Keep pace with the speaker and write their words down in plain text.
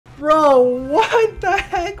Bro, what the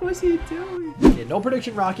heck was he doing? Okay, no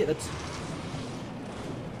prediction rocket. That's...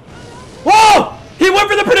 Whoa! He went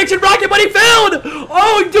for the prediction rocket, but he failed!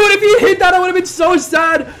 Oh, dude, if he hit that, I would have been so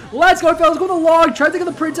sad. Let's go, fellas. Go to the log. Try to get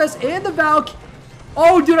the princess and the Valk.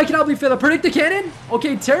 Oh, dude, I cannot believe failed. Predict the cannon?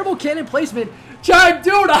 Okay, terrible cannon placement. Chad,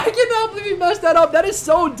 dude, I cannot believe he messed that up. That is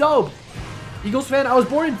so dope. Eagles fan, I was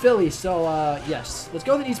born in Philly, so, yes. Let's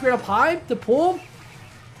go with an E-Spirit up high to pull.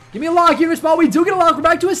 Give me a lock here, spot. We do get a lock. We're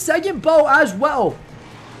back to a second bow as well.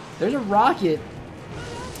 There's a rocket.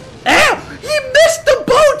 Ah! He missed the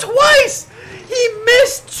bow twice! He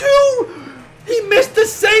missed two! He missed the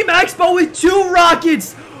same Xbow with two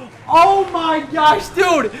rockets! Oh my gosh,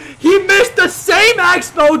 dude! He missed the same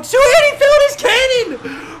Xbow! And he filled his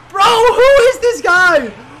cannon! Bro, who is this guy?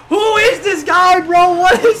 Who is this guy, bro?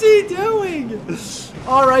 What is he doing?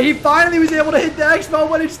 Alright, he finally was able to hit the Xbow,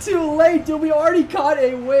 but it's too late, dude. We already caught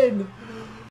a win.